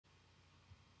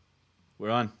We're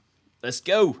on. Let's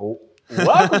go.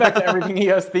 Welcome back to Everything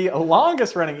EOS, the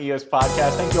longest running EOS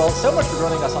podcast. Thank you all so much for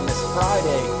joining us on this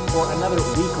Friday for another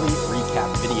weekly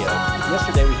recap video.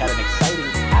 Yesterday we had an exciting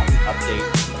patent update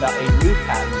about a new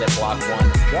patent that Block One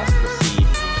just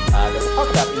received that we'll talk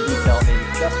about in detail in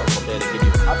just a little bit and give you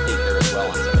an update there as well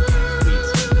on some of the tweets.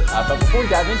 But before we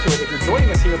dive into it, if you're joining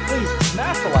us here, please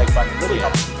smash the like button. It really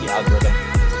helps the algorithm.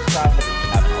 Subscribe if you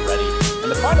haven't already. And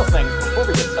the final thing, before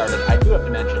we get started, I do have to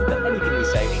mention that anything we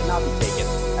say should not be taken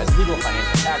as legal,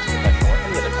 financial, tax, professional, or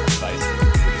any other kind of advice.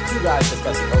 We're just two guys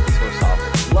discussing open source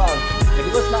software we love. And if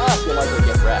you listen to us, you'll likely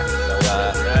get wrecked. So,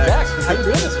 Zach, how you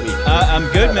doing this week? I'm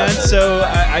good, man. So,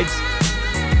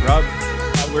 Rob,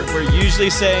 we're usually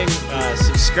saying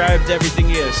subscribe to Everything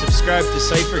EOS, subscribe to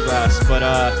Cypherglass, but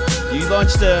you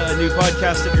launched a new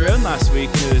podcast of your own last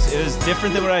week, and it was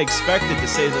different than what I expected, to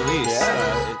say the least.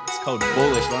 Yeah. It's called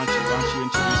Bullish. Why don't you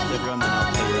introduce it to everyone, then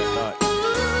I'll tell you what I thought.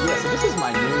 Yeah, so this is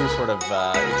my new sort of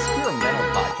experimental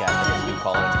podcast, I guess we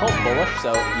call it. It's called Bullish.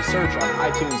 So you search on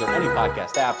iTunes or any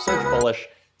podcast app, search Bullish.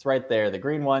 It's right there, the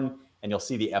green one, and you'll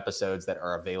see the episodes that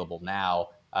are available now.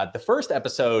 The first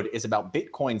episode is about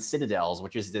Bitcoin Citadels,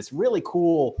 which is this really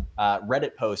cool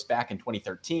Reddit post back in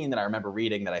 2013 that I remember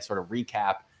reading that I sort of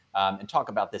recap and talk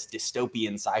about this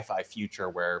dystopian sci-fi future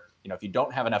where, you know, if you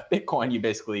don't have enough Bitcoin, you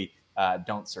basically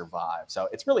don't survive. So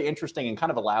it's really interesting and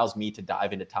kind of allows me to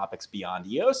dive into topics beyond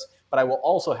EOS, but I will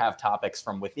also have topics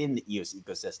from within the EOS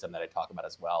ecosystem that I talk about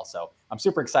as well. So I'm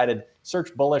super excited.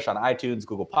 Search Bullish on iTunes,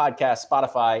 Google Podcasts,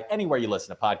 Spotify, anywhere you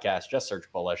listen to podcasts, just search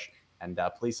Bullish. And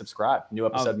please subscribe. New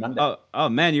episode Monday. Oh,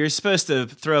 man, you're supposed to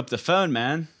throw up the phone,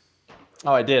 man.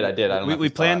 Oh, I did. I don't know we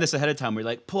planned this ahead of time. We're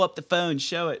like, pull up the phone,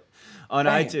 show it on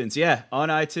iTunes. Yeah, on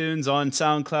iTunes, on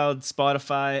SoundCloud,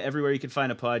 Spotify, everywhere you can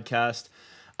find a podcast.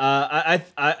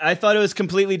 I thought it was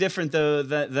completely different though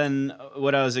than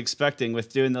what I was expecting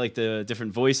with doing the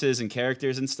different voices and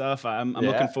characters and stuff. I'm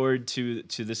looking forward to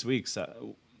this week.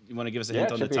 So you want to give us a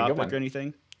hint on the topic or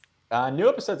anything? New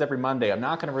episodes every Monday. I'm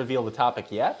not going to reveal the topic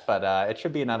yet, but it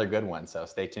should be another good one. So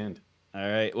stay tuned. All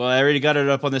right. Well, I already got it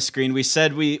up on the screen. We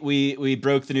said we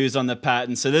broke the news on the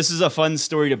patent. So this is a fun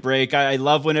story to break. I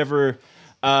love whenever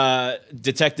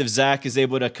Detective Zach is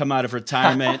able to come out of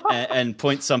retirement and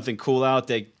point something cool out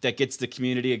that gets the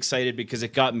community excited, because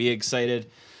it got me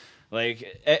excited.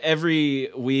 Like every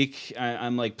week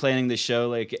I'm like planning the show.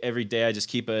 Like every day I just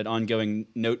keep an ongoing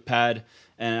notepad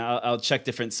and I'll check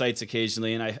different sites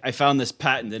occasionally. And I found this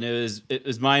patent and it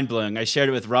was mind blowing. I shared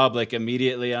it with Rob like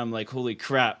immediately. I'm like, holy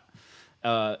crap.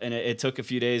 And it took a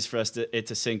few days for it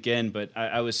to sink in, but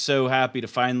I was so happy to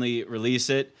finally release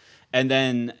it and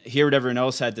then hear what everyone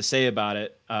else had to say about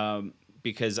it,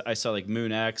 because I saw like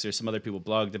MoonX or some other people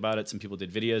blogged about it. Some people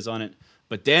did videos on it.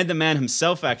 But Dan the Man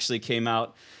himself actually came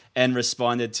out and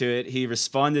responded to it. He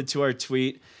responded to our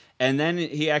tweet, and then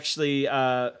he actually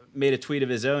made a tweet of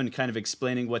his own kind of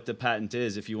explaining what the patent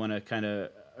is, if you want to kind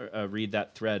of read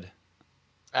that thread.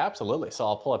 Absolutely. So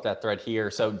I'll pull up that thread here.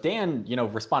 So Dan,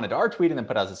 responded to our tweet and then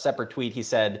put out a separate tweet. He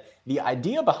said, the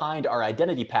idea behind our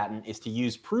identity patent is to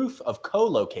use proof of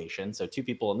co-location, so two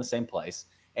people in the same place,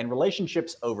 and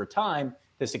relationships over time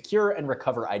to secure and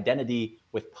recover identity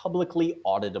with publicly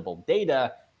auditable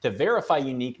data to verify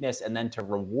uniqueness and then to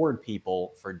reward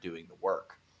people for doing the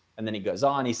work. And then he goes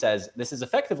on, he says, this is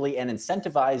effectively an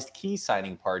incentivized key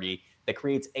signing party that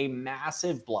creates a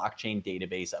massive blockchain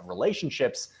database of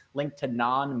relationships linked to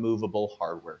non-movable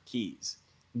hardware keys.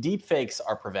 Deepfakes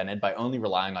are prevented by only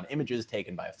relying on images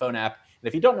taken by a phone app. And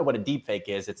if you don't know what a deepfake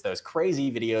is, it's those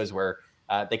crazy videos where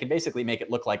they can basically make it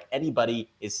look like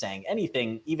anybody is saying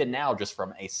anything, even now, just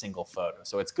from a single photo.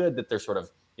 So it's good that they're sort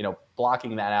of,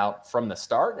 blocking that out from the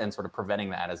start and sort of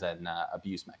preventing that as an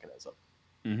abuse mechanism.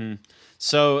 Mm-hmm.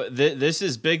 So this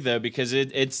is big though, because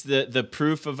it's the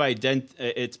proof of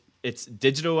identity. It's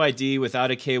digital ID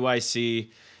without a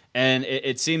KYC, and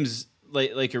it seems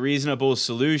like a reasonable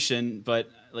solution. But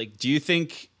like, do you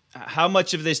think, how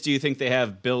much of this do you think they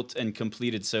have built and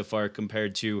completed so far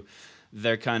compared to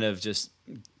their kind of just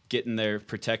getting their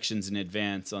protections in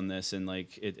advance on this, and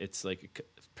like it's like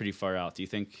pretty far out? Do you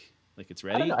think like it's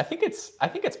ready? I don't know. I think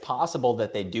it's possible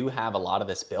that they do have a lot of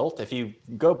this built. If you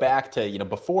go back to,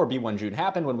 before B1 June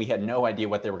happened, when we had no idea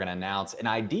what they were going to announce, an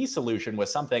ID solution was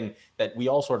something that we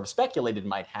all sort of speculated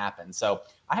might happen. So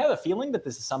I have a feeling that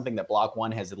this is something that Block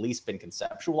One has at least been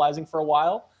conceptualizing for a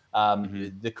while.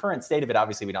 The current state of it,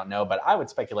 obviously, we don't know, but I would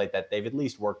speculate that they've at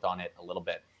least worked on it a little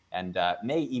bit and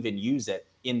may even use it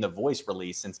in the voice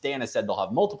release, since Dan has said they'll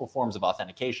have multiple forms of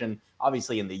authentication.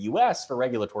 Obviously, in the US, for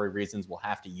regulatory reasons, we'll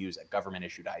have to use a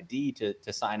government-issued ID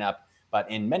to sign up. But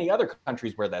in many other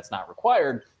countries where that's not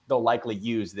required, they'll likely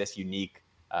use this unique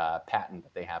patent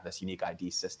that they have, this unique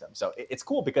ID system. So it's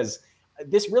cool because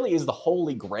this really is the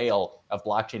holy grail of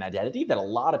blockchain identity that a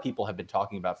lot of people have been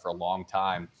talking about for a long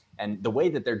time. And the way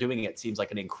that they're doing it seems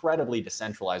like an incredibly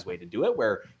decentralized way to do it,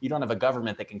 where you don't have a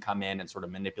government that can come in and sort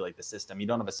of manipulate the system. You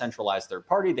don't have a centralized third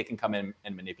party that can come in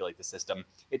and manipulate the system.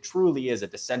 It truly is a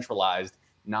decentralized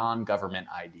non-government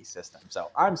ID system.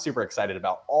 So I'm super excited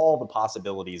about all the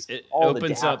possibilities. It all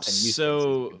opens up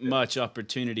so much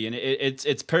opportunity, and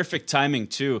it's perfect timing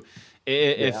too.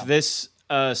 If this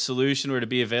solution were to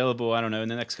be available, I don't know, in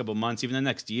the next couple of months, even the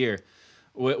next year,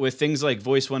 with things like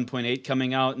Voice 1.8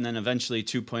 coming out and then eventually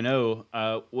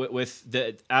 2.0, with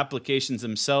the applications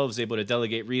themselves able to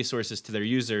delegate resources to their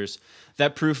users,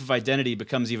 that proof of identity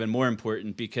becomes even more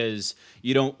important, because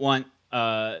you don't want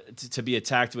to be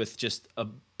attacked with just a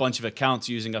bunch of accounts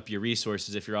using up your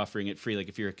resources if you're offering it free. Like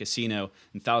if you're a casino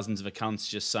and thousands of accounts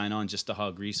just sign on just to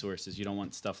hog resources, you don't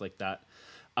want stuff like that.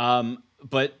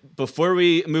 But before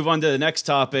we move on to the next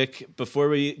topic, before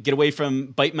we get away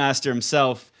from Bytemaster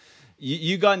himself,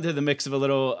 you got into the mix of a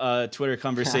little Twitter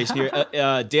conversation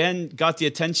here. Dan got the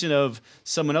attention of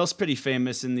someone else pretty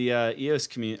famous in the EOS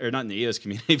community, or not in the EOS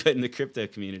community, but in the crypto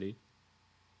community.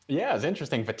 Yeah, it's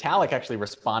interesting. Vitalik actually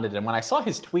responded. And when I saw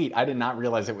his tweet, I did not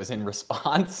realize it was in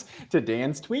response to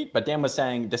Dan's tweet. But Dan was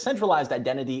saying, decentralized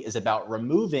identity is about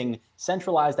removing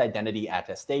centralized identity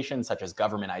attestations, such as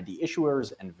government ID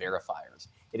issuers and verifiers.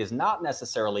 It is not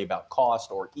necessarily about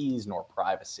cost or ease nor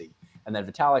privacy. And then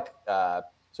Vitalik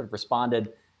sort of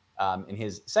responded in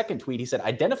his second tweet. He said,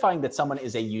 identifying that someone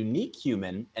is a unique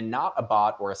human and not a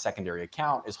bot or a secondary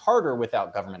account is harder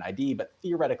without government ID, but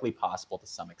theoretically possible to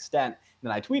some extent. And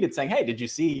then I tweeted saying, hey, did you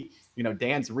see,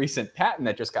 Dan's recent patent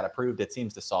that just got approved? It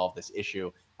seems to solve this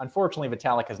issue. Unfortunately,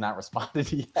 Vitalik has not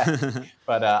responded yet,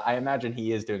 but I imagine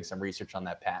he is doing some research on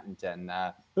that patent. And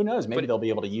who knows, maybe they'll be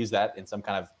able to use that in some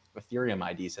kind of Ethereum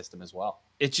ID system as well.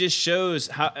 It just shows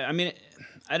how,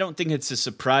 I don't think it's a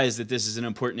surprise that this is an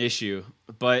important issue,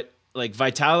 but like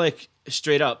Vitalik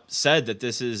straight up said that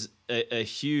this is a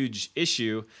huge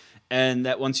issue, and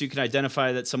that once you can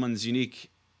identify that someone's unique,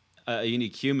 a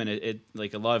unique human, it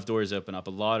like a lot of doors open up.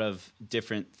 A lot of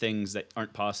different things that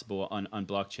aren't possible on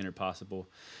blockchain are possible.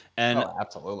 And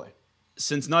absolutely.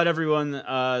 Since not everyone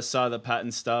saw the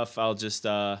patent stuff, I'll just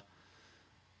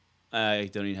I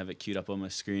don't even have it queued up on my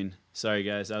screen. Sorry,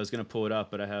 guys. I was going to pull it up,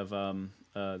 but I have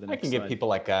the next I can give people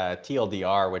like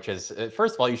TLDR, which is,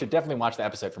 first of all, you should definitely watch the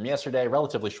episode from yesterday.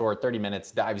 Relatively short, 30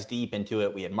 minutes, dives deep into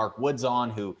it. We had Mark Woods on,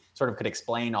 who sort of could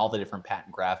explain all the different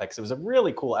patent graphics. It was a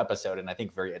really cool episode and I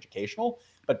think very educational.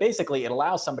 But basically, it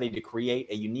allows somebody to create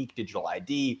a unique digital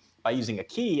ID by using a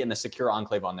key in the secure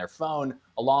enclave on their phone,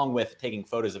 along with taking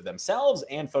photos of themselves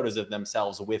and photos of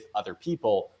themselves with other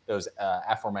people, those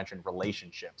aforementioned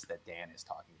relationships that Dan is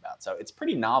talking about. So it's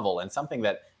pretty novel and something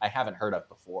that I haven't heard of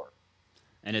before.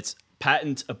 And it's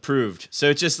patent approved.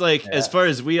 So it's just like, as far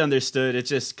as we understood, it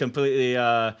just completely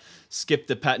skipped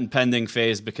the patent pending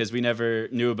phase because we never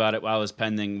knew about it while it was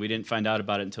pending. We didn't find out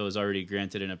about it until it was already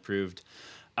granted and approved.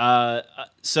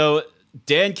 So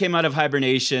Dan came out of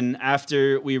hibernation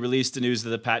after we released the news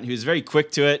of the patent. He was very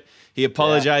quick to it. He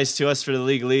apologized to us for the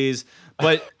legalese.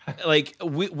 But like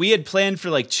we had planned for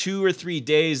like 2 or 3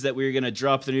 days that we were going to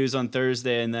drop the news on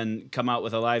Thursday and then come out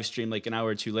with a live stream like an hour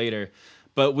or two later.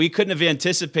 But we couldn't have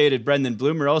anticipated Brendan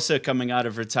Bloomer also coming out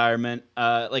of retirement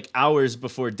like hours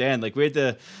before Dan. Like we had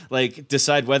to like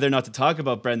decide whether or not to talk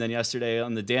about Brendan yesterday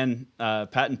on the Dan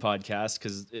Patent podcast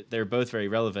because they're both very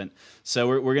relevant.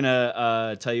 So we're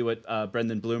gonna tell you what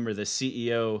Brendan Bloomer, the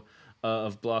CEO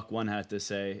of Block One, had to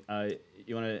say.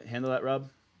 You want to handle that, Rob?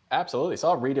 Absolutely. So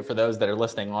I'll read it for those that are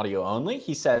listening audio only.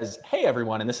 He says, "Hey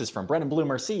everyone," and this is from Brendan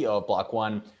Bloomer, CEO of Block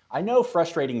One. "I know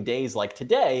frustrating days like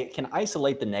today can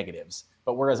isolate the negatives,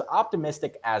 but we're as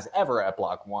optimistic as ever at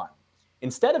Block One.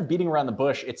 Instead of beating around the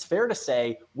bush, it's fair to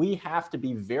say we have to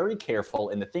be very careful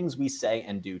in the things we say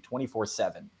and do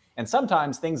 24/7. And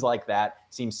sometimes things like that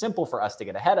seem simple for us to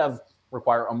get ahead of,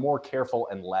 require a more careful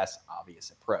and less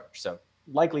obvious approach." So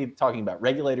likely talking about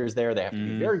regulators there. They have to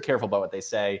be very careful about what they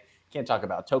say. Can't talk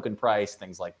about token price,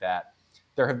 things like that.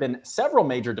 There have been several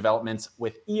major developments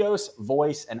with EOS,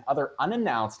 Voice, and other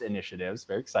unannounced initiatives,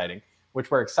 very exciting,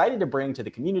 which we're excited to bring to the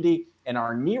community and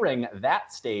are nearing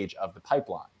that stage of the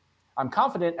pipeline. I'm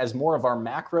confident as more of our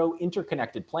macro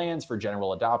interconnected plans for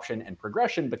general adoption and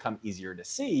progression become easier to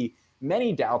see,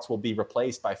 many doubts will be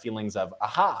replaced by feelings of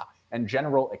aha and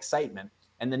general excitement,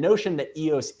 And the notion that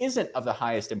EOS isn't of the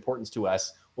highest importance to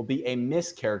us will be a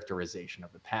mischaracterization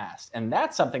of the past. And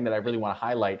that's something that I really want to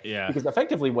highlight, because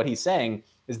effectively what he's saying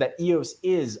is that EOS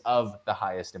is of the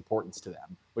highest importance to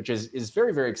them, which is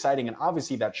very, very exciting. And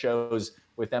obviously that shows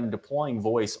with them deploying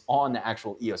voice on the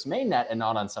actual EOS mainnet and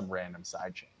not on some random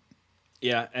sidechain.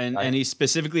 Yeah, and he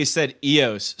specifically said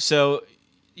EOS. So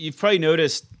you've probably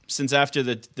noticed since after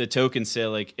the token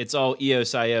sale, like it's all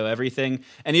EOS.io, everything.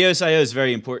 And EOS.io is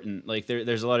very important. Like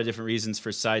there's a lot of different reasons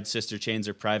for side sister chains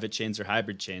or private chains or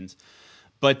hybrid chains.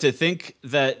 But to think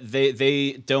that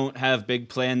they don't have big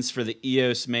plans for the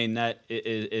EOS mainnet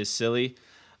is silly.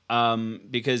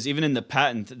 Because even in the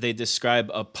patent, they describe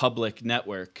a public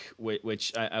network,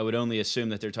 which I would only assume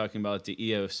that they're talking about the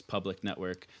EOS public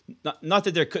network. Not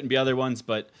that there couldn't be other ones,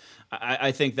 but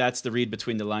I think that's the read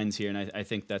between the lines here, and I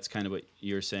think that's kind of what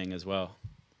you're saying as well.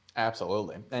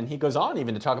 Absolutely. And he goes on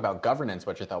even to talk about governance,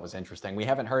 which I thought was interesting. We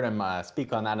haven't heard him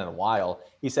speak on that in a while.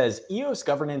 He says, EOS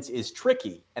governance is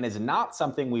tricky and is not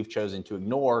something we've chosen to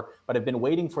ignore, but have been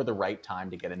waiting for the right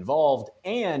time to get involved,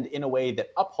 and in a way that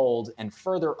upholds and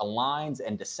further aligns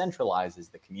and decentralizes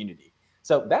the community.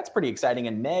 So that's pretty exciting,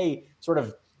 and may sort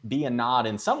of be a nod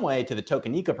in some way to the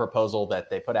Tokenika proposal that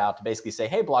they put out to basically say,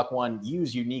 hey, Block One,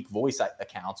 use unique voice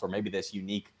accounts, or maybe this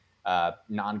unique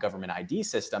non-government ID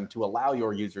system to allow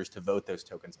your users to vote those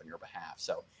tokens on your behalf.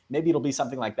 So maybe it'll be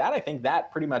something like that. I think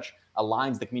that pretty much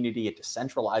aligns the community. It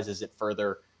decentralizes it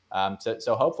further.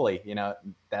 So hopefully,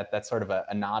 that's sort of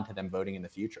a nod to them voting in the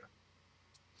future.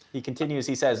 He continues,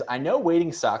 he says, I know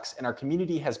waiting sucks and our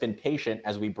community has been patient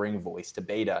as we bring voice to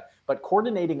beta, but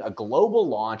coordinating a global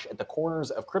launch at the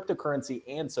corners of cryptocurrency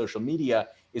and social media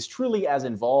is truly as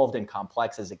involved and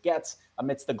complex as it gets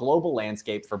amidst the global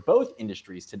landscape for both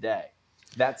industries today.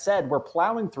 That said, we're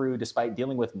plowing through despite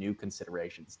dealing with new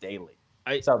considerations daily.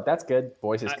 So that's good.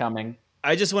 Voice is coming.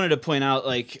 I just wanted to point out,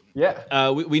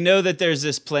 we know that there's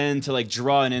this plan to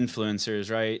draw in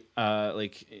influencers, right?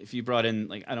 If you brought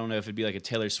in, I don't know if it'd be like a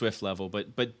Taylor Swift level,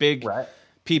 but big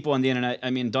people on the internet.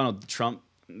 I mean, Donald Trump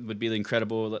would be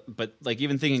incredible, but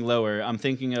even thinking lower, I'm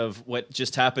thinking of what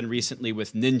just happened recently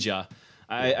with Ninja.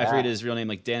 I forget his real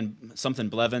name, Dan something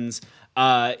Blevins.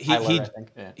 He's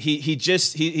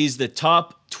the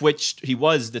top Twitch. He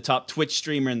was the top Twitch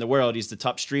streamer in the world. He's the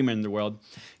top streamer in the world.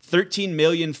 13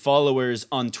 million followers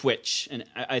on Twitch. And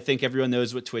I think everyone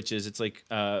knows what Twitch is. It's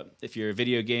if you're a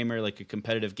video gamer, a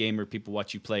competitive gamer, people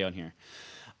watch you play on here.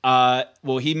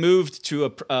 Well, he moved to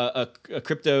a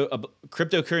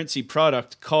cryptocurrency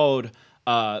product called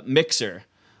Mixer,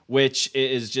 which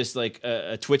is just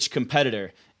a Twitch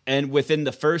competitor. And within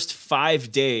the first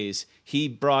 5 days, he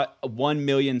brought 1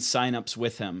 million signups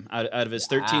with him. Out of his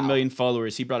 13 million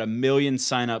followers, he brought 1 million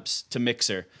signups to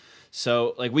Mixer.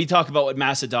 So, we talk about what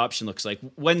mass adoption looks like.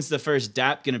 When's the first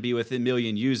dApp going to be with 1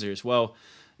 million users? Well,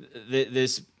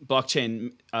 this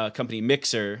blockchain company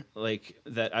Mixer,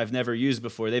 that I've never used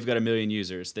before, they've got 1 million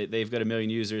users. They've got 1 million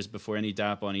users before any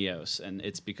dApp on EOS, and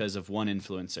it's because of one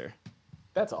influencer.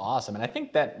 That's awesome. And I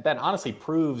think that honestly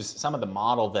proves some of the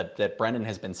model that Brendan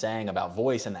has been saying about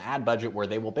voice and the ad budget, where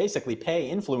they will basically pay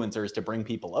influencers to bring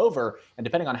people over. And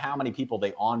depending on how many people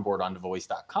they onboard onto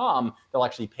voice.com, they'll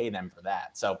actually pay them for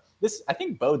that. So this, I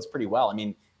think, bodes pretty well. I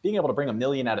mean, being able to bring 1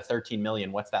 million out of 13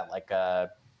 million, what's that,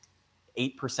 8%,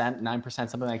 9%,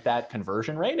 something like that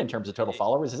conversion rate in terms of total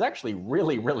followers is actually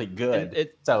really, really good.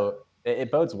 So it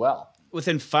bodes well.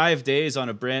 Within 5 days on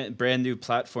a brand new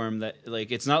platform that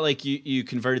it's not like you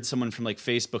converted someone from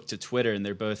Facebook to Twitter and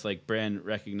they're both brand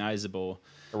recognizable.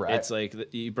 Right. It's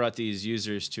you brought these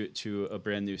users to a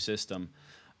brand new system.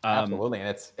 Absolutely.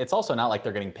 And it's also not like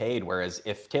they're getting paid. Whereas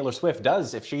if Taylor Swift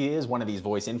if she is one of these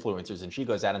voice influencers and she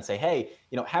goes out and say, hey,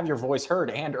 have your voice heard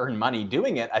and earn money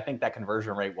doing it, I think that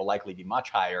conversion rate will likely be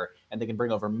much higher and they can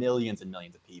bring over millions and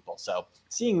millions of people. So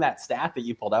seeing that stat that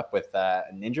you pulled up with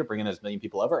Ninja bringing those 1 million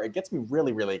people over, it gets me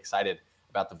really, really excited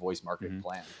about the voice marketing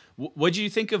plan. What do you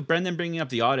think of Brendan bringing up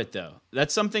the audit, though?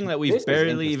 That's something that we've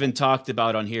barely even talked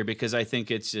about on here because I think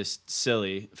it's just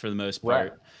silly for the most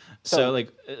part. Right. So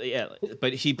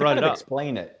but he brought it up.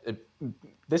 Explain it.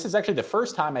 This is actually the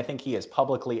first time I think he has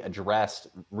publicly addressed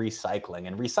recycling.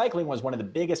 And recycling was one of the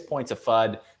biggest points of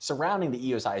FUD surrounding the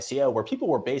EOS ICO, where people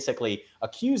were basically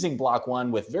accusing Block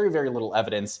One with very, very little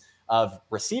evidence of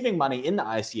receiving money in the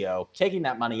ICO, taking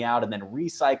that money out, and then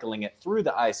recycling it through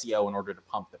the ICO in order to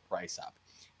pump the price up.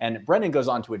 And Brendan goes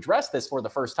on to address this for the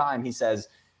first time. He says,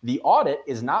 the audit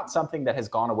is not something that has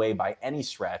gone away by any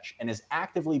stretch and is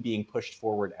actively being pushed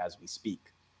forward as we speak.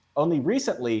 Only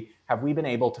recently have we been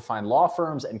able to find law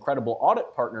firms and credible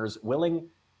audit partners willing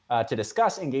to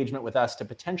discuss engagement with us to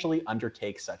potentially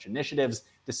undertake such initiatives,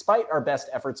 despite our best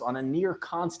efforts on a near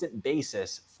constant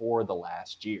basis for the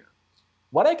last year.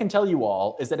 What I can tell you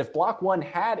all is that if Block One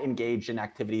had engaged in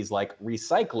activities like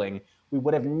recycling, we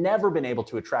would have never been able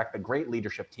to attract the great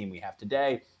leadership team we have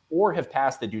today, or have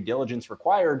passed the due diligence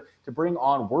required to bring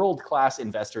on world-class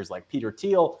investors like Peter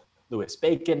Thiel, Louis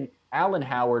Bacon, Alan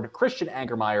Howard, Christian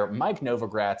Angermeyer, Mike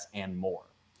Novogratz, and more.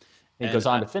 And he goes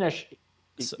on to finish.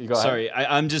 Sorry,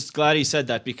 I'm just glad he said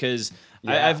that, because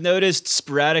I've noticed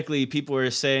sporadically people are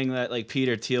saying that like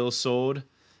Peter Thiel sold,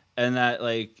 and that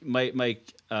like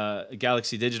Mike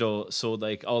Galaxy Digital sold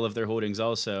like all of their holdings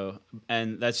also,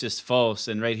 and that's just false.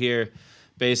 And right here,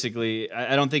 basically,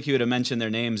 I don't think he would have mentioned their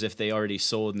names if they already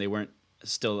sold and they weren't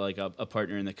still like a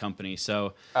partner in the company.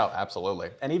 So absolutely.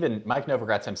 And even Mike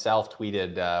Novogratz himself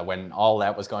tweeted when all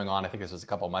that was going on, I think this was a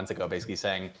couple of months ago, basically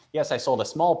saying, yes, I sold a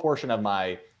small portion of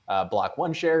my Block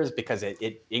One shares because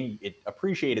it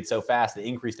appreciated so fast, it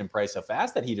increased in price so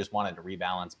fast that he just wanted to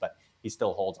rebalance, but he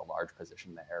still holds a large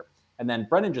position there. And then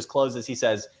Brendan just closes. He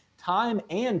says, time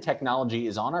and technology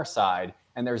is on our side,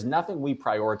 and there's nothing we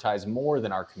prioritize more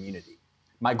than our community.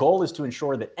 My goal is to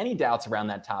ensure that any doubts around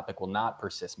that topic will not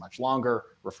persist much longer,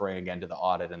 referring again to the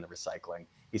audit and the recycling.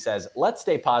 He says, let's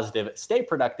stay positive, stay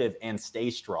productive, and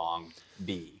stay strong,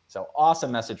 B. So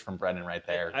awesome message from Brendan right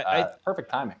there.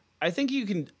 Perfect timing. I think you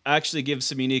can actually give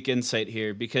some unique insight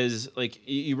here, because like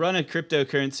you run a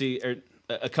cryptocurrency or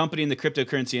a company in the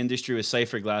cryptocurrency industry with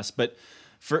Cypherglass, but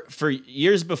for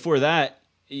years before that,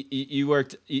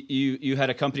 you had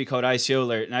a company called ICO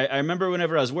Alert. And I remember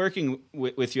whenever I was working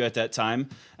with you at that time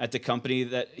at the company,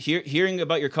 that hearing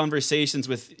about your conversations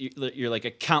with your like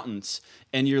accountants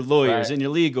and your lawyers and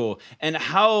your legal, and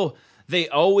how they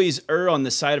always err on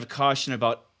the side of caution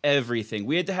about everything.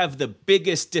 We had to have the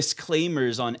biggest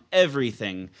disclaimers on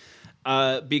everything,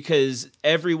 because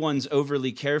everyone's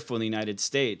overly careful in the United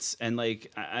States. And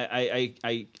like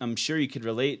I'm sure you could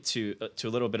relate to a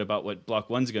little bit about what Block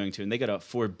One's going to, and they got a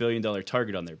 $4 billion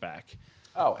target on their back.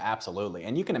 Oh, absolutely.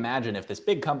 And you can imagine if this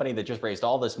big company that just raised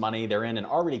all this money, they're in an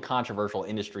already controversial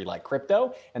industry like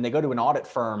crypto, and they go to an audit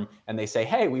firm and they say,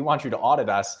 hey, we want you to audit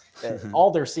us.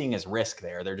 All they're seeing is risk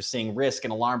there. They're just seeing risk,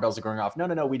 and alarm bells are going off.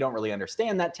 No, we don't really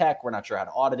understand that tech. We're not sure how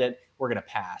to audit it. We're going to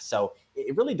pass. So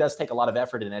it really does take a lot of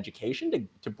effort and education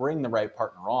to bring the right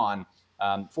partner on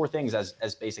for things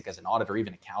as basic as an audit or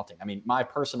even accounting. I mean, my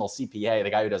personal CPA, the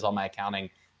guy who does all my accounting,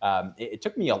 it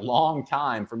took me a long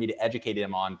time for me to educate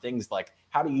him on things like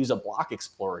how to use a block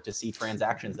explorer to see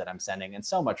transactions that I'm sending and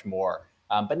so much more.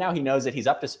 But now he knows it. He's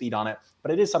up to speed on it.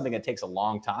 But it is something that takes a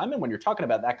long time. And when you're talking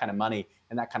about that kind of money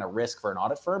and that kind of risk for an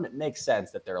audit firm, it makes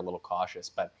sense that they're a little cautious.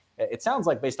 But it sounds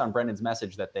like, based on Brendan's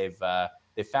message, that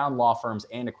they've found law firms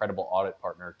and a credible audit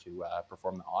partner to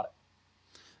perform the audit.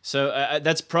 So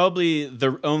that's probably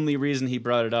the only reason he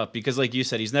brought it up, because like you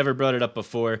said, he's never brought it up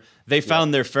before. They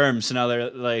found their firm, so now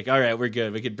they're like, all right, we're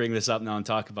good. We could bring this up now and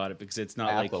talk about it, because it's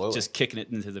not like just kicking it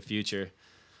into the future.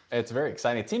 It's very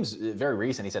exciting. It seems very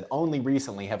recent. He said only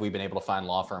recently have we been able to find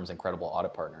law firms and credible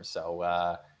audit partners.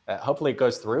 So hopefully it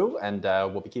goes through, and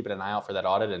we'll be keeping an eye out for that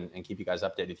audit and keep you guys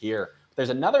updated here. But there's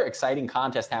another exciting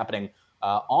contest happening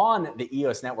on the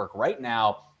EOS network right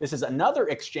now. This is another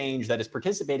exchange that is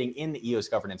participating in the EOS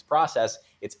governance process.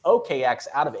 It's OKX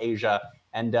out of Asia,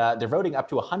 and they're voting up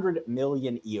to 100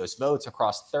 million EOS votes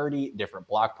across 30 different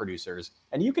block producers.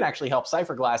 And you can actually help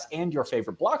Cypherglass and your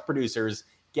favorite block producers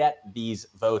get these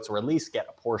votes, or at least get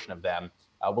a portion of them.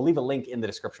 We'll leave a link in the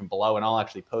description below, and I'll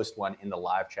actually post one in the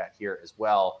live chat here as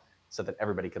well, so that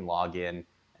everybody can log in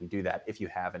and do that if you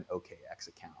have an OKX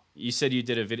account. You said you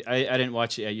did a video. I didn't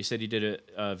watch it yet. You said you did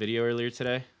a video earlier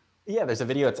today? Yeah, there's a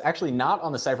video. It's actually not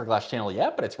on the Cypherglass channel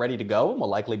yet, but it's ready to go and will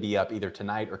likely be up either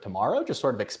tonight or tomorrow, just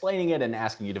sort of explaining it and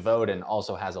asking you to vote, and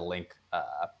also has a link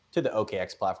to the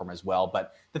OKX platform as well.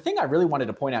 But the thing I really wanted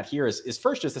to point out here is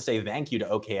first just to say thank you to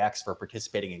OKX for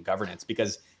participating in governance,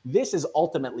 because this is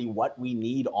ultimately what we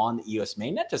need on the EOS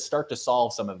mainnet to start to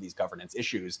solve some of these governance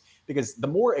issues. Because the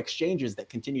more exchanges that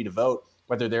continue to vote,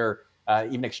 whether they're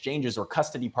even exchanges or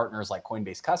custody partners like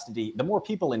Coinbase Custody, the more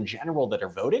people in general that are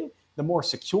voting, the more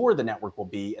secure the network will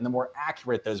be, and the more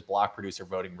accurate those block producer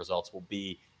voting results will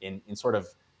be in sort of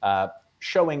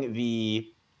showing the,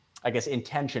 I guess,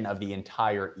 intention of the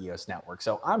entire EOS network.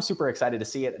 So I'm super excited to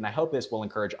see it, and I hope this will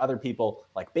encourage other people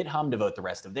like BitHum to vote the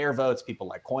rest of their votes, people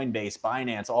like Coinbase,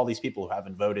 Binance, all these people who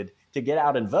haven't voted, to get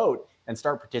out and vote and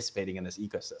start participating in this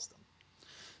ecosystem.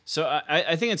 So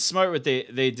I think it's smart what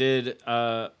they did,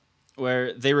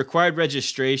 where they required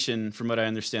registration, from what I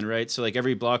understand, right? So like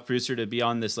every block producer to be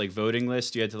on this like voting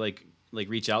list, you had to like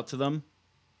reach out to them.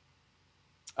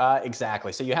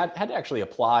 Exactly. So you had to actually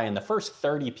apply, and the first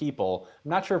 30 people, I'm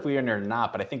not sure if we are in or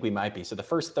not, but I think we might be. So the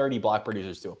first 30 block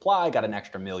producers to apply got an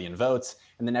extra million votes,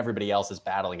 and then everybody else is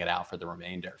battling it out for the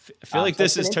remainder. I feel like So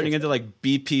this it's been is turning into like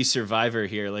BP Survivor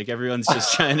here. Like everyone's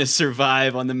just trying to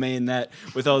survive on the main net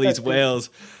with all these whales.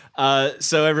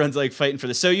 So everyone's like fighting for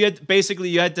this. So you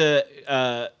had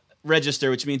to register,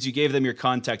 which means you gave them your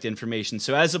contact information.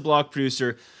 So as a block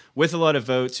producer with a lot of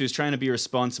votes who's trying to be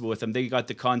responsible with them, they got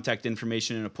the contact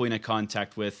information and a point of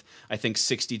contact with, I think,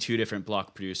 62 different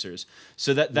block producers.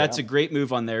 So that's a great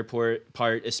move on their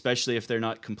part, especially if they're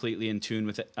not completely in tune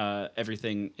with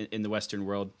everything in the Western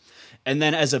world. And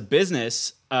then as a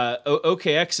business,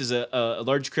 OKX is a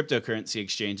large cryptocurrency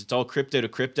exchange. It's all crypto to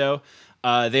crypto.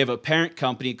 They have a parent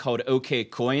company called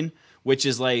OKCoin, which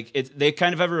is like, they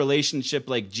kind of have a relationship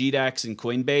like GDAX and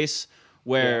Coinbase,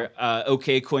 where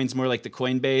OKCoin's more like the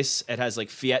Coinbase. It has like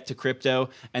fiat to crypto,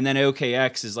 and then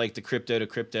OKX is like the crypto to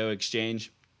crypto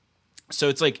exchange. So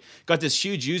it's like got this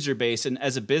huge user base, and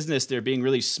as a business, they're being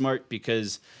really smart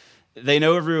because they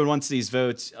know everyone wants these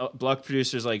votes. Block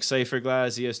producers like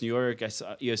Cypherglass, EOS New York, I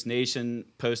saw EOS Nation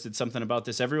posted something about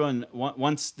this. Everyone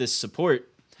wants this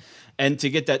support, and to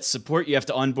get that support, you have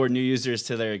to onboard new users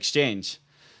to their exchange.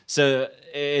 So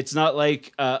it's not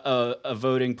like a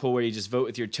voting pool where you just vote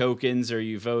with your tokens or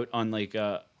you vote on like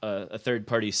a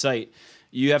third-party site.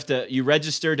 You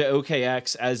register to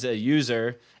OKX as a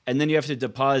user, and then you have to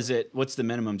deposit, what's the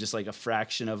minimum? Just like a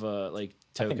fraction of a like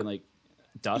token, like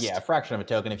dust? Yeah, a fraction of a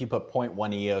token. If you put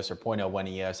 0.1 EOS or 0.01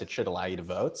 EOS, it should allow you to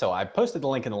vote. So I posted the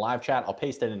link in the live chat. I'll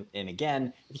paste it in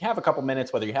again. If you have a couple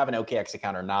minutes, whether you have an OKX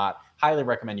account or not, highly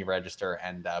recommend you register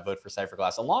and vote for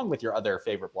Cypherglass along with your other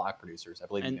favorite block producers. I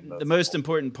believe you can vote. The most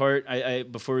important part,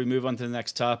 before we move on to the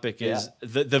next topic, is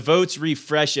the votes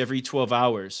refresh every 12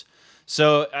 hours.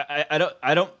 So I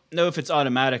don't know if it's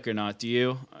automatic or not. Do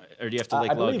you? Or do you have to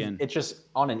like log in? It's just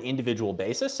on an individual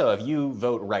basis. So if you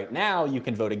vote right now, you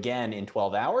can vote again in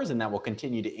 12 hours, and that will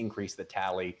continue to increase the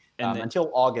tally until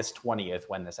August 20th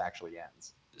when this actually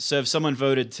ends. So if someone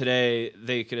voted today,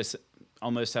 they could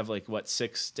almost have like, what,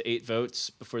 6 to 8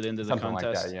 votes before the end of the contest? Something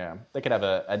like that, yeah. They could have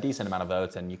a decent amount of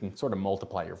votes, and you can sort of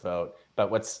multiply your vote. But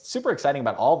what's super exciting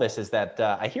about all this is that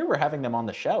I hear we're having them on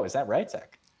the show. Is that right,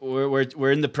 Zach?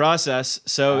 We're in the process.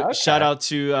 So shout out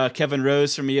to Kevin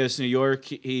Rose from EOS New York.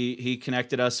 He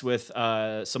connected us with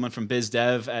someone from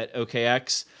BizDev at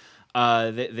OKX.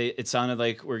 It sounded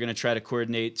like we're going to try to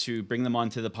coordinate to bring them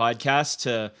onto the podcast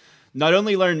to not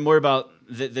only learn more about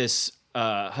this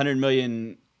 100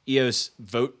 million EOS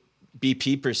vote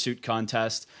BP pursuit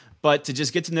contest, but to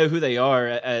just get to know who they are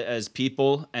as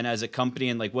people and as a company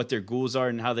and like what their goals are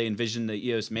and how they envision the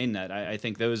EOS mainnet. I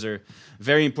think those are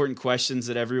very important questions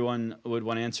that everyone would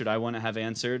want answered. I want to have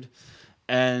answered.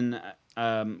 And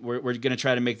we're going to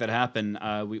try to make that happen.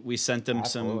 We sent them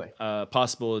some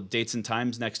possible dates and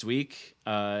times next week,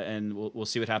 and we'll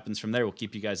see what happens from there. We'll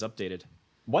keep you guys updated.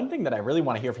 One thing that I really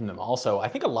want to hear from them also, I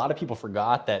think a lot of people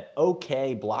forgot that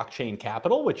OK Blockchain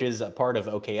Capital, which is a part of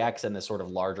OKX and this sort of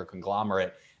larger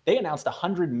conglomerate, they announced a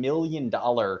 $100 million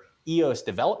EOS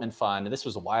development fund. This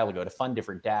was a while ago to fund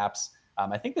different dApps.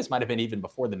 I think this might have been even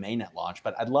before the mainnet launch,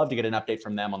 but I'd love to get an update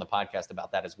from them on the podcast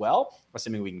about that as well,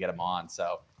 assuming we can get them on.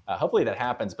 So hopefully that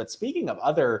happens. But speaking of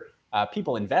other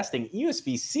people investing, EOS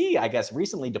VC, I guess,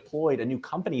 recently deployed a new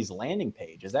company's landing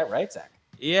page. Is that right, Zach?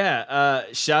 Yeah,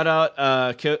 shout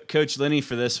out Coach Lenny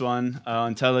for this one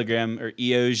on Telegram, or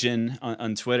Eosian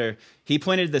on Twitter. He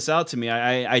pointed this out to me.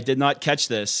 I did not catch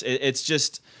this. It's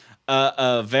just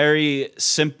a very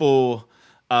simple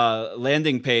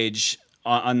landing page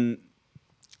on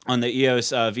the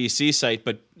EOS VC site,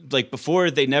 but like before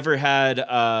they never had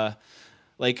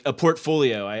like a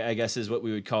portfolio, I guess is what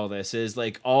we would call this, is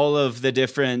like all of the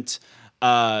different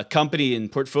company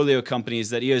and portfolio companies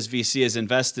that EOS VC has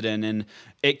invested in. And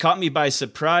it caught me by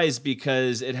surprise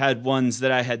because it had ones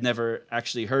that I had never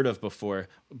actually heard of before.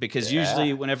 Because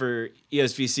usually whenever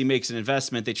EOS VC makes an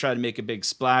investment, they try to make a big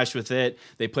splash with it.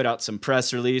 They put out some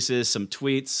press releases, some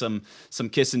tweets, some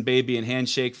kissing baby and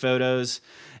handshake photos.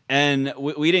 And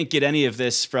we didn't get any of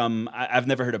this from, I've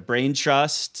never heard of Brain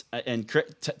Trust. And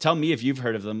tell me if you've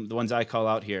heard of them, the ones I call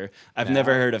out here. I've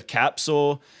never heard of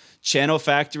Capsule, Channel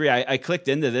Factory. I clicked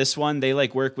into this one. They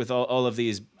like work with all of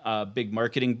these big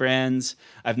marketing brands.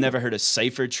 I've never heard of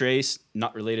CipherTrace,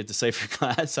 not related to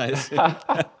Cypherglass, I assume.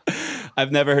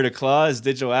 I've never heard of Clause,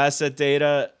 Digital Asset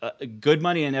Data, Good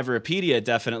Money, and Everpedia,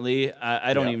 definitely.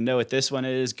 I don't even know what this one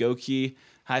is. Goki.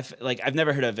 I've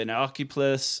never heard of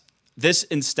Inoculus. This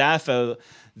Instafo,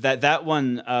 that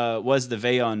one was the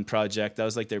Vayon project. That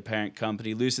was like their parent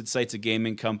company. Lucid Sight's a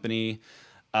gaming company.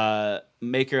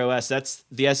 Maker OS. That's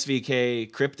the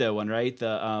SVK crypto one, right?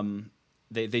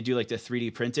 They do like the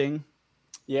 3D printing.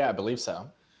 Yeah, I believe so.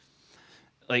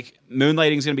 Like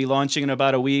Moonlighting is going to be launching in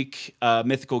about a week.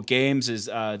 Mythical Games is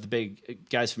the big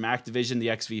guys from Activision, the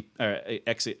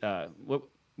what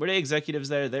were they executives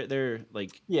there? They're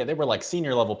like, yeah, they were like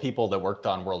senior level people that worked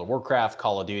on World of Warcraft,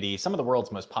 Call of Duty, some of the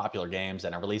world's most popular games,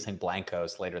 and are releasing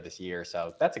Blancos later this year.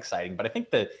 So that's exciting. But I think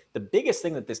the biggest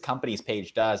thing that this company's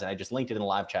page does, and I just linked it in the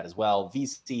live chat as well,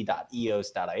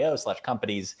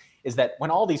 vc.eos.io/companies, is that when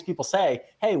all these people say,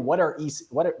 hey, what is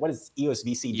EOS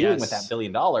VC doing with that $1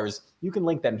 billion? You can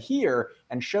link them here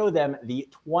and show them the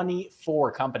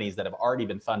 24 companies that have already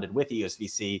been funded with EOS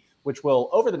VC, which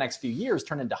will, over the next few years,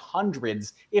 turn into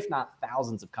hundreds, if not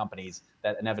thousands of companies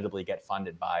that inevitably get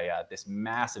funded by this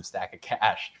massive stack of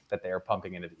cash that they are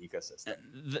pumping into the ecosystem.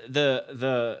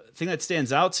 The thing that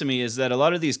stands out to me is that a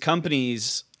lot of these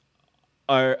companies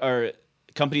are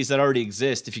companies that already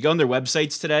exist. If you go on their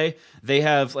websites today, they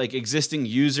have like existing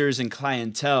users and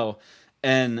clientele,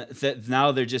 and that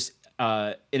now they're just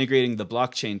integrating the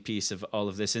blockchain piece of all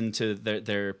of this into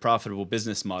their profitable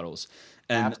business models.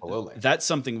 And absolutely, that's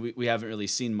something we haven't really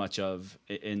seen much of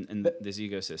in this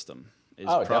ecosystem. Is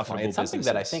definitely. It's something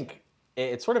that I think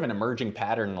it's sort of an emerging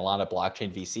pattern in a lot of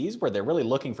blockchain VCs where they're really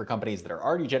looking for companies that are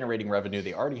already generating revenue,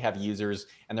 they already have users,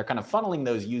 and they're kind of funneling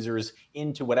those users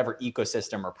into whatever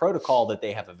ecosystem or protocol that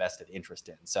they have a vested interest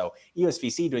in. So EOS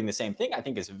VC doing the same thing, I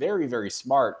think, is very, very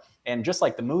smart. And just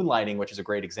like the Moonlighting, which is a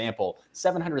great example,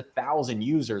 700,000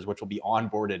 users, which will be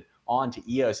onboarded onto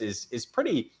EOS is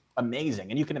pretty amazing.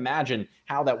 And you can imagine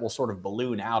how that will sort of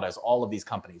balloon out as all of these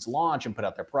companies launch and put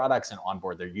out their products and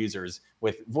onboard their users,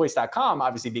 with Voice.com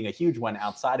obviously being a huge one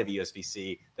outside of EOS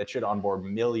VC that should onboard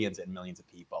millions and millions of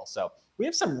people. So we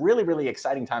have some really, really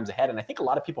exciting times ahead. And I think a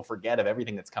lot of people forget of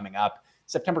everything that's coming up.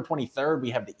 September 23rd,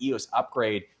 we have the EOS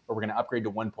upgrade where we're going to upgrade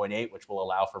to 1.8, which will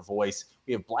allow for voice.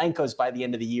 We have Blancos by the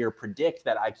end of the year, Predict,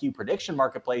 that IQ prediction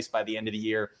marketplace by the end of the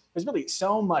year. There's really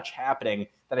so much happening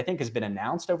that I think has been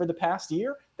announced over the past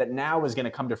year that now is going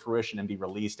to come to fruition and be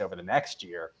released over the next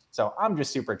year. So I'm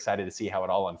just super excited to see how it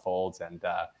all unfolds and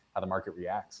how the market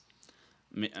reacts.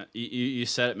 You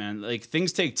said it, man. Like,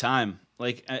 things take time.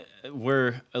 Like,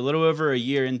 we're a little over a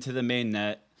year into the main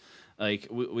net. Like,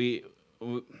 we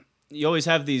you always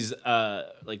have these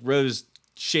like rose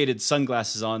shaded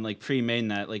sunglasses on, like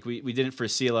pre-mainnet. Like we didn't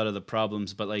foresee a lot of the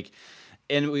problems, but like,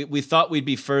 and we thought we'd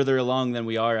be further along than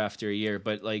we are after a year,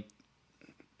 but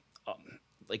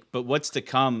but what's to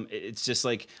come? It's just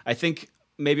like, I think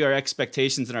maybe our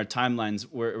expectations and our timelines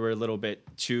were a little bit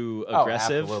too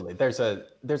aggressive. Oh, absolutely.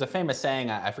 There's a famous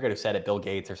saying, I forget who said it, Bill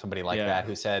Gates or somebody like that,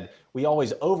 who said, we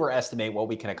always overestimate what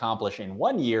we can accomplish in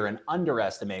 1 year and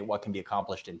underestimate what can be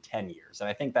accomplished in 10 years. And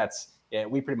I think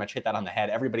we pretty much hit that on the head.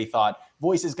 Everybody thought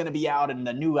voice is going to be out and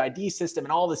the new ID system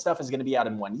and all this stuff is going to be out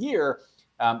in 1 year.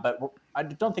 But I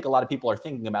don't think a lot of people are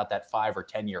thinking about that 5 or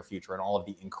 10 year future and all of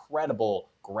the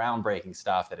incredible groundbreaking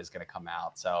stuff that is going to come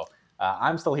out. So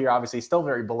I'm still here, obviously, still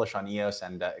very bullish on EOS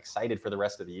and excited for the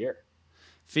rest of the year.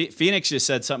 Phoenix just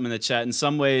said something in the chat. In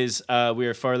some ways, we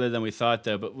are farther than we thought,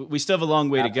 though. But we still have a long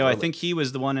way to go. I think he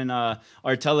was the one in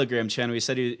our Telegram channel. He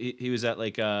said he was at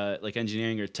like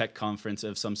engineering or tech conference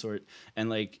of some sort,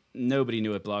 and like nobody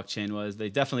knew what blockchain was. They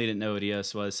definitely didn't know what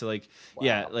EOS was. So like, wow.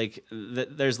 Yeah, like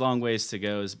there's long ways to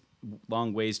go.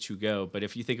 But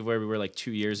if you think of where we were like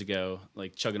 2 years ago,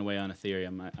 like chugging away on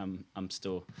Ethereum, I'm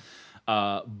still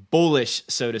bullish,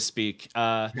 so to speak.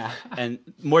 And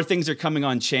more things are coming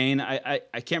on chain. I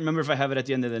can't remember if I have it at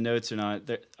the end of the notes or not.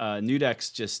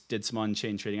 Nudex just did some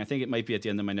on-chain trading. I think it might be at the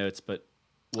end of my notes, but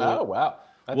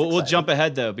we'll jump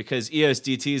ahead though, because EOS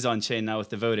DT is on chain now with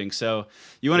the voting. So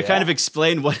you want to kind of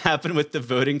explain what happened with the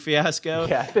voting fiasco,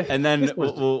 and then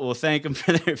we'll thank them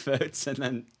for their votes, and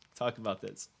then talk about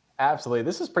this. Absolutely.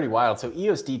 This is pretty wild. So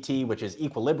EOS DT, which is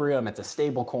Equilibrium, it's a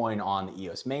stable coin on the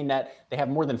EOS mainnet. They have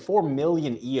more than 4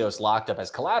 million EOS locked up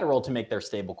as collateral to make their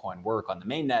stable coin work on the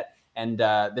mainnet. And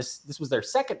this was their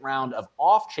second round of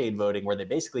off-chain voting, where they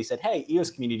basically said, hey, EOS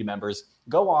community members,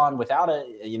 go on without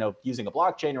using a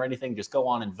blockchain or anything, just go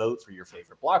on and vote for your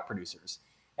favorite block producers.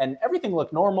 And everything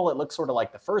looked normal. It looked sort of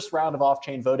like the first round of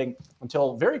off-chain voting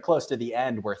until very close to the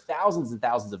end, where thousands and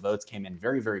thousands of votes came in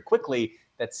very, very quickly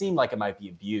that seemed like it might be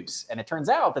abuse. And it turns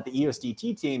out that the EOS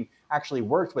DT team actually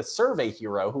worked with Survey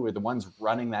Hero, who are the ones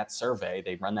running that survey.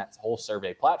 They run that whole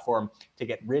survey platform to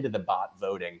get rid of the bot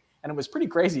voting. And it was pretty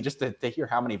crazy just to hear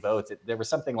how many votes. There was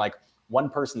something like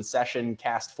one person session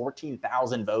cast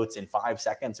 14,000 votes in 5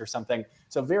 seconds or something.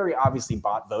 So very obviously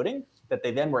bot voting that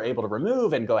they then were able to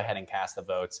remove and go ahead and cast the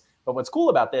votes. But what's cool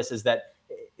about this is that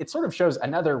it sort of shows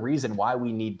another reason why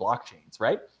we need blockchains,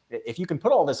 right? If you can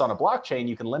put all this on a blockchain,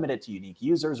 you can limit it to unique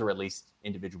users or at least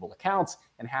individual accounts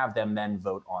and have them then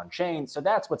vote on chain. So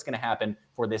that's what's going to happen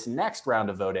for this next round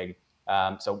of voting.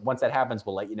 So once that happens,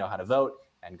 we'll let you know how to vote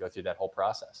and go through that whole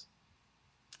process.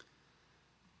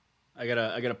 I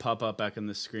gotta pop up back on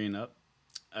the screen up.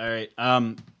 All right.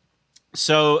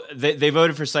 So they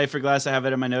voted for Cypherglass. I have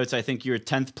it in my notes. I think you were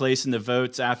 10th place in the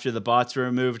votes after the bots were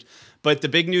removed. But the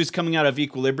big news coming out of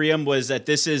Equilibrium was that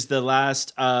this is the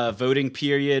last voting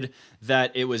period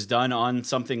that it was done on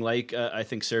something like, I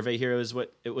think Survey Hero is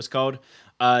what it was called.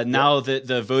 Now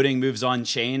the voting moves on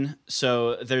chain.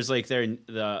 So there's like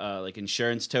the like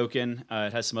insurance token.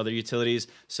 It has some other utilities.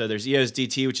 So there's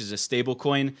EOSDT, which is a stable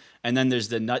coin. And then there's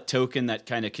the NUT token that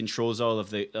kind of controls a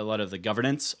lot of the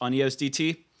governance on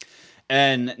EOSDT.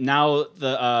 And now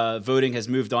the voting has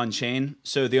moved on chain.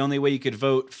 So the only way you could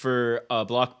vote for a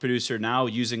block producer now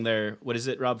using their, what is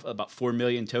it, Rob? About 4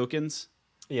 million tokens?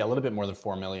 Yeah, a little bit more than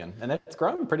 4 million. And it's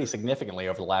grown pretty significantly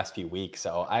over the last few weeks.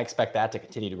 So I expect that to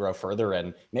continue to grow further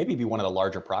and maybe be one of the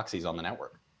larger proxies on the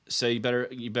network. So you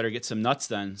better get some nuts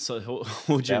then. So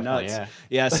hold your Definitely, nuts.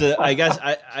 Yeah. So I guess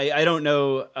I don't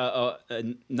know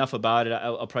enough about it.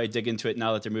 I'll probably dig into it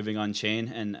now that they're moving on chain,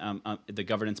 and the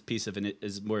governance piece of it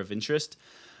is more of interest.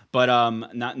 But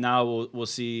now we'll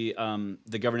see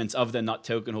the governance of the NUT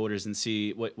token holders and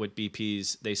see what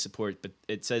BPs they support. But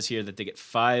it says here that they get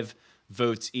 5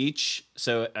 votes each.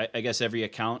 So I guess every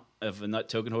account of a NUT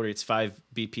token holder, it's 5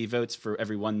 BP votes for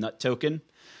every 1 NUT token.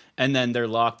 And then they're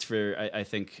locked for, I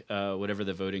think, whatever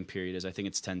the voting period is. I think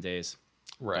it's 10 days.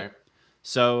 Right.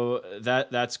 So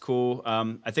that's cool.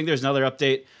 I think there's another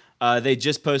update. They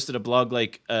just posted a blog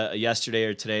like yesterday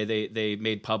or today. They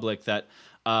made public that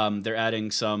they're adding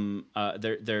some.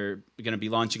 They're going to be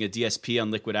launching a DSP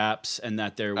on Liquid Apps, and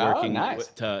that they're working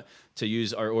to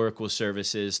use our Oracle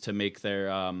services to make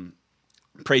their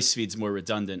price feeds more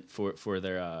redundant for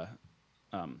their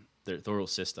Thorial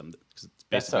system. It's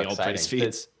basically all price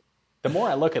feeds. The more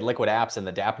I look at Liquid Apps and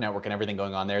the DApp network and everything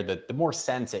going on there, the more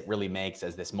sense it really makes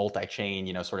as this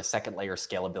multi-chain, sort of second layer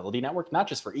scalability network, not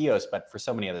just for EOS, but for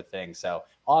so many other things. So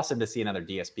awesome to see another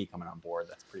DSP coming on board.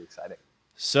 That's pretty exciting.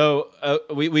 So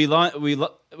we're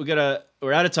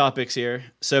out of topics here.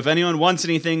 So if anyone wants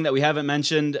anything that we haven't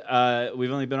mentioned,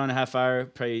 we've only been on a half hour.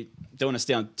 Probably don't want to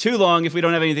stay on too long if we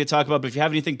don't have anything to talk about. But if you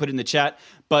have anything, put it in the chat.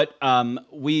 But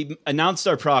we announced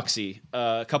our proxy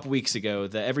a couple weeks ago,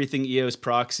 the Everything EOS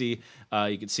proxy.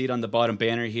 You can see it on the bottom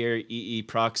banner here,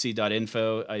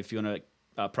 eeproxy.info. If you want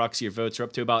to proxy your votes, we're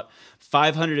up to about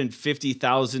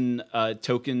 550,000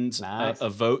 tokens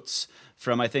of votes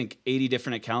from, I think, 80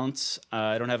 different accounts.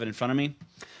 I don't have it in front of me.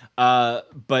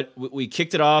 But we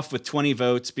kicked it off with 20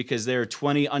 votes because there are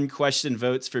 20 unquestioned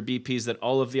votes for BPs that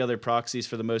all of the other proxies,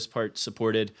 for the most part,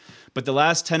 supported. But the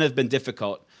last 10 have been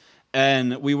difficult.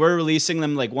 And we were releasing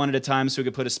them like one at a time so we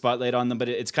could put a spotlight on them, but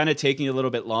it's kind of taking a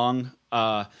little bit long.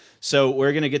 So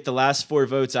we're going to get the last 4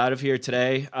 votes out of here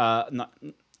today, out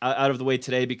of the way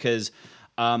today, because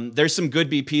there's some good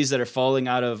BPs that are falling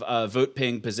out of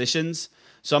vote-paying positions.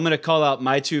 So I'm going to call out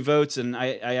my 2 votes, and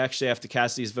I actually have to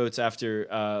cast these votes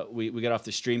after we get off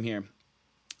the stream here.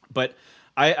 But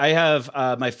I have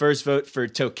my first vote for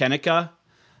Tokenica,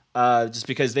 just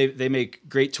because they make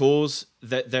great tools.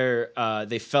 That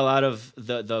they fell out of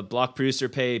the block producer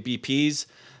pay BPs,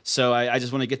 so I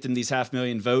just want to get them these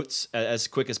 500,000 votes as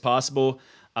quick as possible.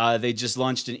 They just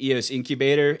launched an EOS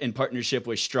incubator in partnership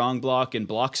with StrongBlock and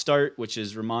Blockstart, which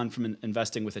is Ramon from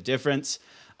Investing with a Difference.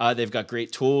 They've got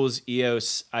great tools,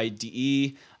 EOS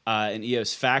IDE and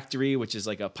EOS Factory, which is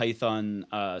like a Python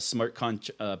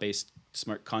based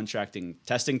smart contracting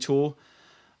testing tool.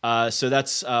 So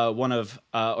that's one of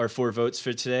our 4 votes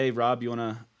for today. Rob, you want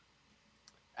to?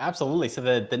 Absolutely. So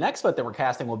the next vote that we're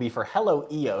casting will be for Hello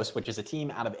EOS, which is a team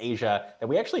out of Asia that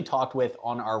we actually talked with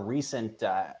on our recent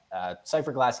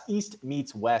Cypherglass East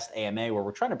meets West AMA, where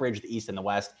we're trying to bridge the East and the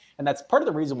West. And that's part of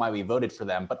the reason why we voted for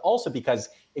them, but also because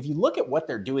if you look at what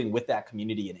they're doing with that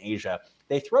community in Asia,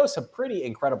 they throw some pretty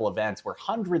incredible events where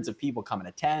hundreds of people come and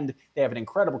attend. They have an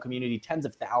incredible community, tens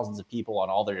of thousands of people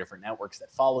on all their different networks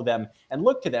that follow them and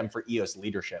look to them for EOS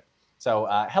leadership. So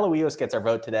Hello EOS gets our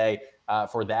vote today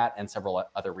for that and several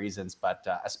other reasons, but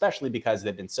especially because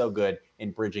they've been so good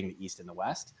in bridging the East and the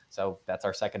West. So that's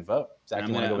our second vote. Zach,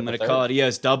 I'm going to call it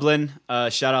EOS Dublin.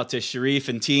 Shout out to Sharif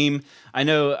and team. I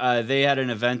know they had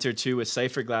an event or two with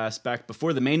Cypherglass back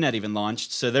before the mainnet even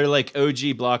launched. So they're like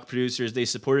OG block producers. They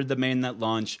supported the mainnet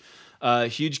launch.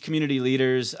 huge community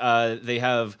leaders. They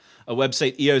have a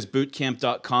website,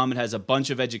 eosbootcamp.com. It has a bunch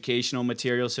of educational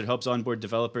materials, so it helps onboard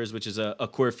developers, which is a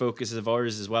core focus of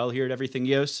ours as well here at Everything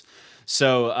EOS.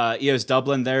 So EOS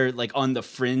Dublin, they're like on the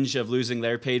fringe of losing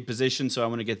their paid position, so I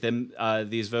want to get them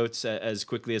these votes as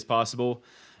quickly as possible.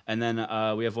 And then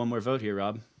we have one more vote here,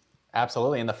 Rob.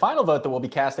 Absolutely. And the final vote that we'll be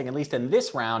casting, at least in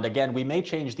this round, again, we may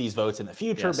change these votes in the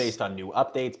future based on new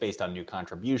updates, based on new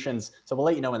contributions. So we'll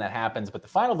let you know when that happens. But the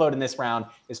final vote in this round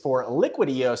is for Liquid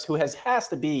EOS, who has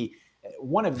to be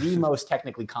one of the most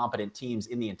technically competent teams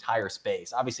in the entire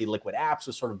space. Obviously, Liquid Apps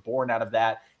was sort of born out of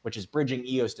that, which is bridging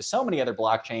EOS to so many other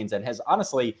blockchains and has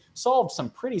honestly solved some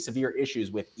pretty severe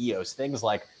issues with EOS. Things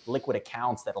like liquid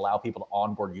accounts that allow people to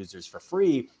onboard users for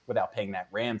free without paying that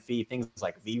RAM fee. Things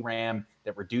like VRAM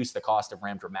that reduce the cost of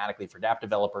RAM dramatically for dApp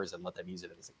developers and let them use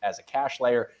it as a cache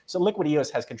layer. So Liquid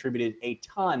EOS has contributed a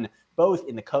ton, both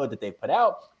in the code that they've put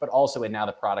out, but also in now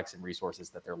the products and resources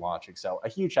that they're launching. So a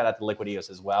huge shout out to Liquid EOS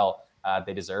as well.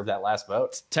 They deserve that last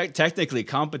vote. Technically,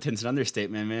 competence an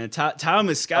understatement, man. Tal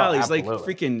Miscali is like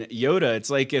freaking Yoda.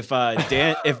 It's like if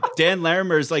Dan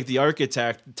Larimer is like the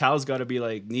architect, Tal's got to be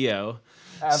like Neo.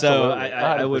 Absolutely. So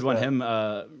I would want him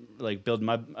like build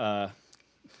my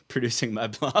producing my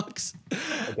blogs.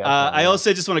 I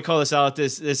also just want to call this out.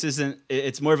 This isn't.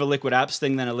 It's more of a Liquid Apps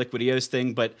thing than a Liquid EOS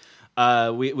thing, but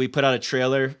we put out a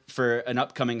trailer for an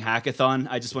upcoming hackathon.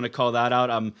 I just want to call that out.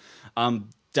 I'm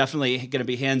definitely going to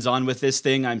be hands-on with this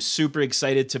thing. I'm super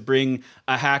excited to bring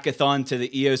a hackathon to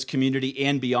the EOS community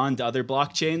and beyond to other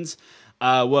blockchains.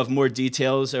 We'll have more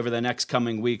details over the next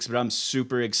coming weeks, but I'm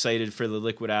super excited for the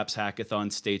Liquid Apps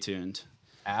hackathon. Stay tuned.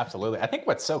 Absolutely. I think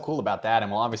what's so cool about that, and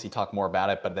we'll obviously talk more about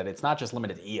it, but that it's not just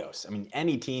limited to EOS. I mean,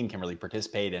 any team can really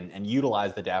participate and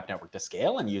utilize the dApp network to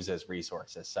scale and use those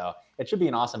resources. So it should be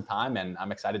an awesome time, and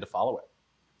I'm excited to follow it.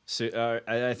 So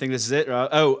I think this is it.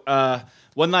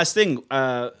 One last thing.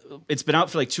 It's been out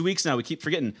for like 2 weeks now. We keep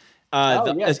forgetting.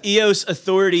 The EOS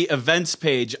Authority events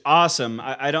page. Awesome.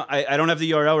 I don't have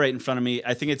the URL right in front of me.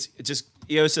 I think it's just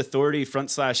EOS Authority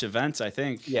 /events, I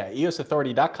think. Yeah,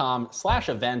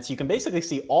 eosauthority.com/events. You can basically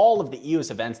see all of the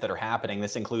EOS events that are happening.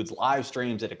 This includes live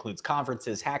streams, it includes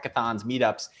conferences, hackathons,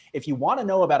 meetups. If you want to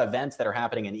know about events that are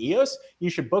happening in EOS, you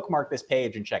should bookmark this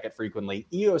page and check it frequently.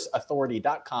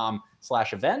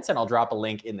 eosauthority.com/events, and I'll drop a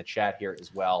link in the chat here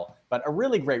as well. But a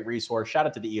really great resource. Shout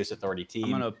out to the EOS Authority team.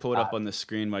 I'm going to pull it up on the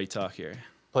screen while you talk here.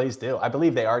 Please do. I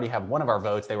believe they already have one of our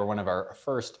votes. They were one of our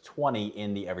first 20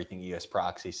 in the Everything EOS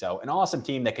proxy. So an awesome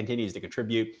team that continues to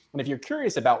contribute. And if you're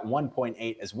curious about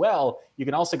 1.8 as well, you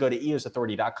can also go to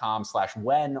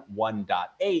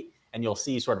eosauthority.com/when1.8, and you'll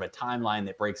see sort of a timeline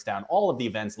that breaks down all of the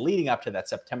events leading up to that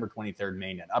September 23rd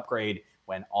mainnet upgrade,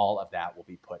 when all of that will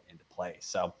be put into place.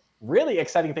 So really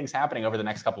exciting things happening over the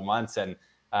next couple months. And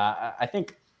I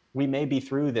think we may be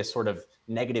through this sort of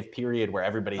negative period where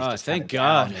everybody's just thank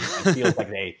God and feels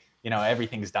like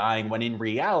everything's dying, when in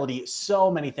reality,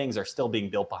 so many things are still being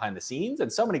built behind the scenes,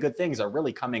 and so many good things are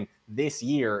really coming this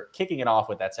year, kicking it off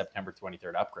with that September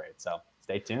 23rd upgrade. So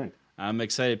stay tuned. I'm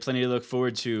excited. Plenty to look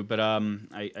forward to. But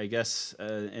I guess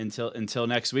until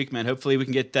next week, man. Hopefully we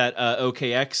can get that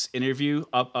OKX interview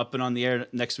up and on the air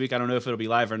next week. I don't know if it'll be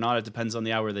live or not. It depends on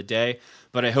the hour of the day.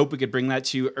 But I hope we could bring that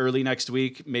to you early next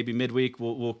week, maybe midweek.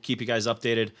 We'll keep you guys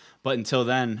updated. But until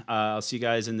then, I'll see you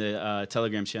guys in the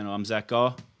Telegram channel. I'm Zach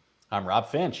Gall. I'm Rob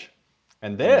Finch.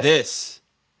 And this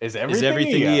is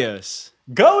Everything EOS.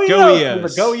 Go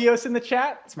EOS! Go EOS in the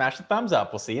chat. Smash the thumbs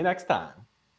up. We'll see you next time.